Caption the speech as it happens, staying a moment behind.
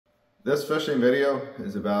This fishing video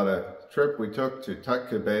is about a trip we took to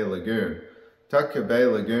Tutka Bay Lagoon. Tutka Bay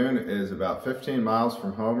Lagoon is about 15 miles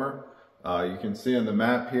from Homer. You can see on the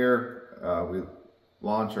map here, we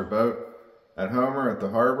launch our boat at Homer at the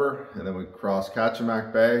harbor, and then we cross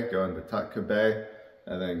Kachemak Bay, go into Tutka Bay,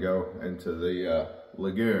 and then go into the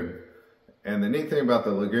lagoon. And the neat thing about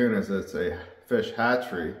the lagoon is it's a fish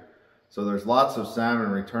hatchery. So there's lots of salmon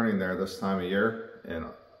returning there this time of year. In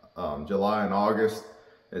July and August,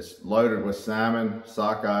 it's loaded with salmon,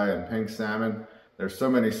 sockeye and pink salmon. There's so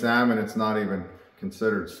many salmon, it's not even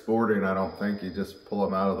considered sporting, I don't think. You just pull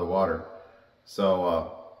them out of the water.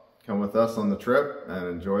 So come with us on the trip and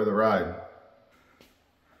enjoy the ride.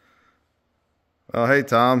 Oh, hey,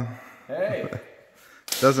 Tom. Hey.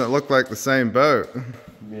 Doesn't look like the same boat.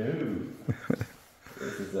 No.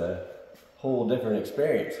 This is a whole different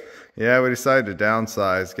experience. Yeah, we decided to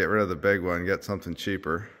downsize, get rid of the big one, get something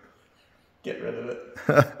cheaper. Get rid of it.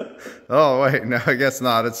 Oh wait, no, I guess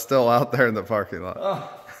not. It's still out there in the parking lot. Oh.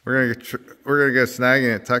 We're gonna go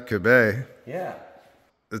snagging at Tutka Bay. Yeah.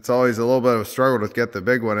 It's always a little bit of a struggle to get the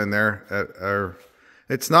big one in there.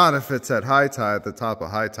 It's not if it's at high tide, at the top of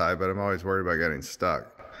high tide, but I'm always worried about getting stuck.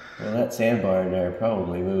 Well, that sandbar in there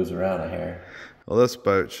probably moves around a hair. Well, this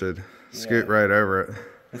boat should scoot right over it.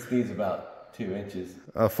 This needs about 2 inches.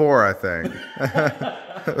 4, I think. That's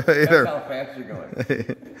how fast you're going.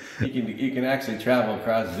 You can actually travel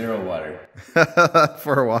across zero water.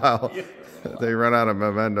 For a while. Yeah, for a while. They run out of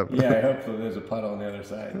momentum. Yeah, hopefully there's a puddle on the other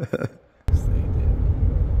side.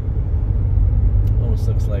 Almost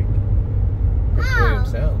looks like William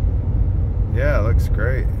Sound. Yeah, it looks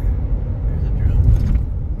great. There's a drum.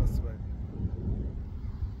 This way.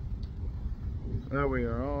 Now we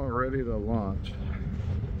are all ready to launch.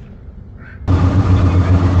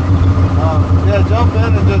 Yeah, jump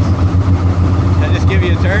in and just... Can I just give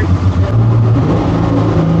you a turn?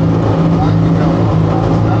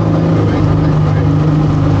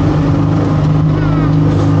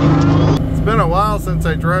 It's been a while since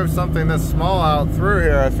I drove something this small out through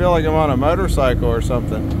here. I feel like I'm on a motorcycle or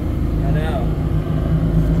something. I know.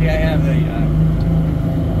 See, I have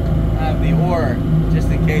the oar just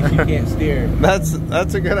in case you can't steer. That's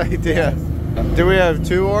a good idea. Yes. Do we have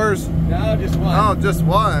 2 oars? No, just one. Oh, just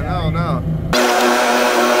one. Oh, no.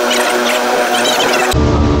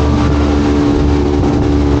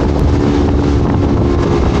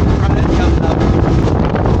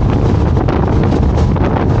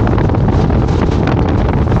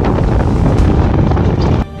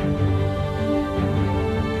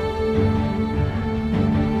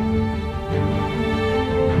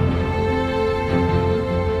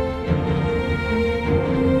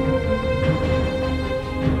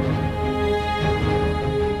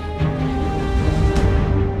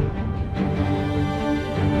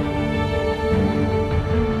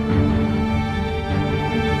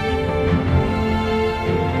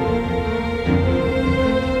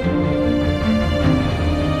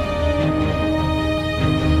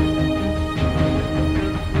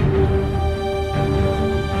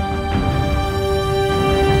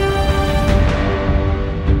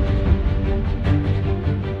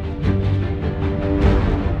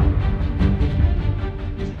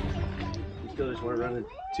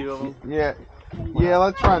 Two of them? Yeah,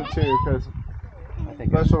 let's run 2, because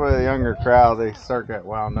especially with a younger crowd, they start getting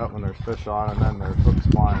wound up when there's fish on, and then there's hooks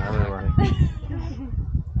flying everywhere.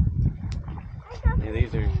 Yeah,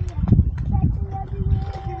 these are...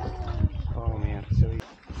 Oh man, silly.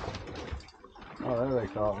 Oh, there they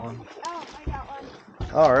caught one. Oh, I got one.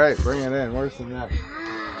 All right, bring it in. Where's the net?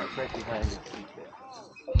 It's right behind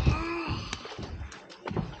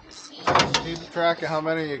you. Keep track of how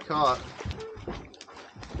many you caught.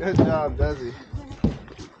 Good job, Desi.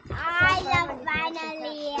 I love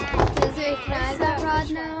finally. Desi, can I have that rod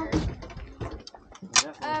now?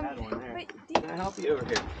 Wait, can I help you over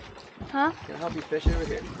here? Huh? Can I help you fish over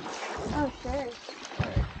here? Oh, sure.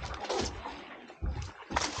 Alright.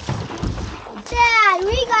 Dad,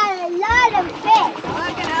 we got a lot of fish.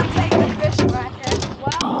 I'll take the fishing rod here as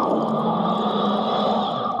well.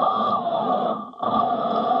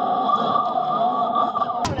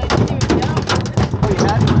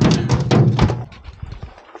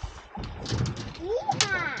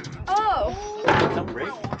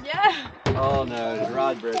 Oh no, the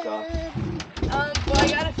rod broke off. Well, I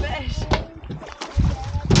got a fish.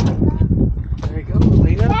 There you go,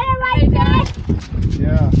 Lena. Hey, Dad.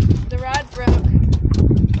 Yeah. The rod broke.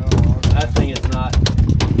 Oh, okay. That thing is not.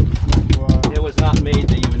 Well, it was not made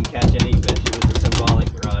to even catch any fish. It was a symbolic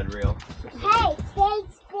rod reel. Hey, stay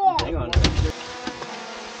still. Hang on.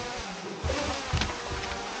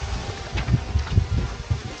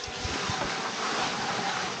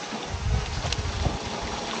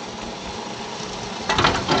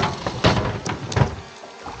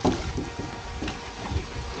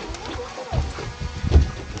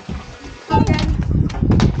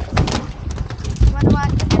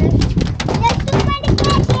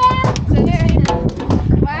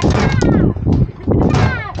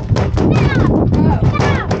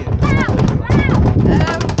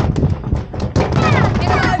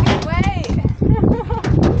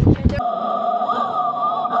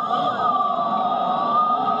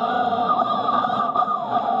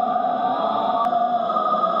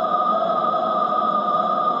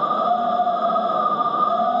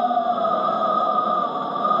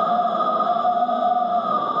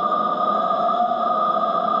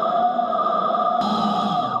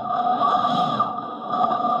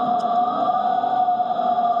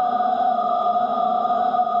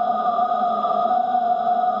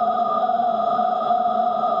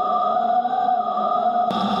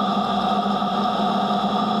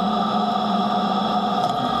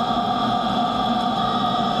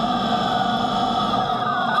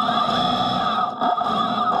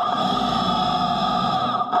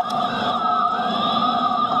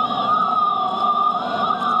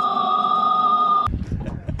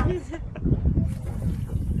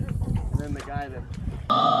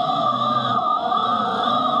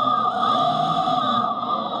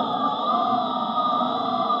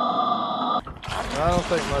 don't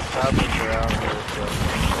think much happens around here. So.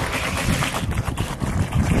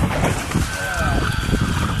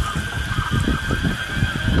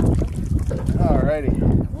 Alrighty.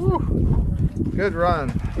 Woo. Good run.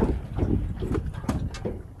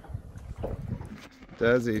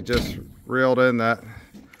 Desi just reeled in that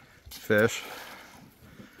fish,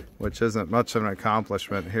 which isn't much of an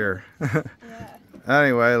accomplishment here. Yeah.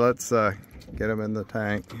 Anyway, let's get him in the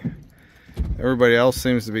tank. Everybody else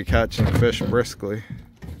seems to be catching fish briskly.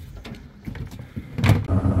 In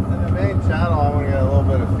the main channel, I want to get a little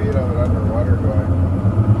bit of feed of it underwater going.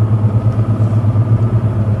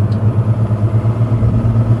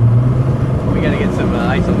 We gotta get some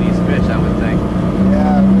ice on these fish, I would think.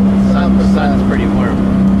 Yeah, the sun's pretty warm.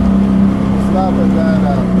 Stop at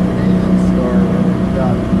that convenience store where we've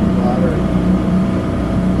got water.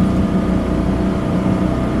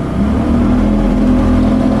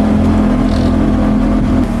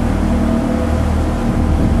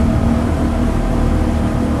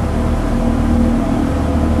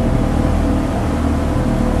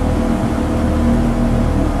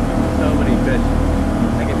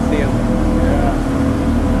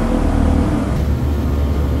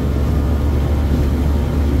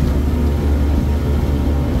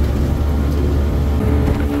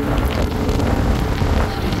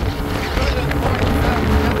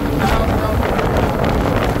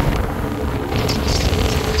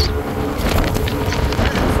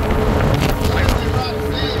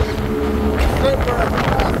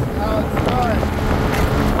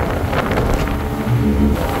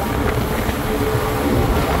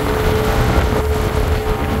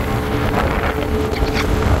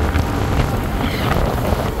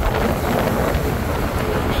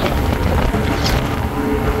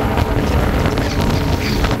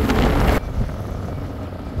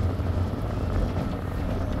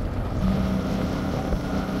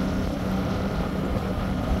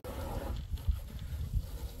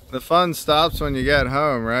 The fun stops when you get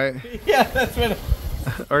home, right? Yeah, that's when.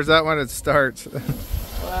 Or is that when it starts?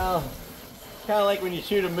 Well, kind of like when you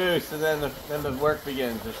shoot a moose and then the work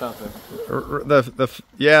begins or something.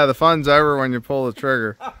 Yeah, the fun's over when you pull the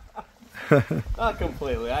trigger. Not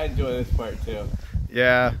completely. I enjoy this part too.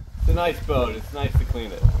 Yeah. It's a nice boat. It's nice to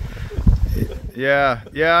clean it. Yeah,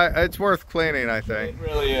 it's worth cleaning, I think. It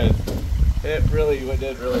really is. It really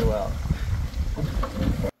did really well.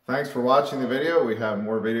 Thanks for watching the video. We have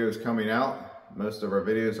more videos coming out. Most of our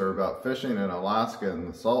videos are about fishing in Alaska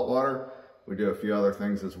and the saltwater. We do a few other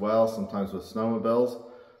things as well, sometimes with snowmobiles.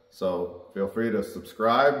 So feel free to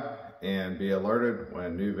subscribe and be alerted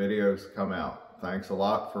when new videos come out. Thanks a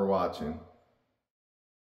lot for watching.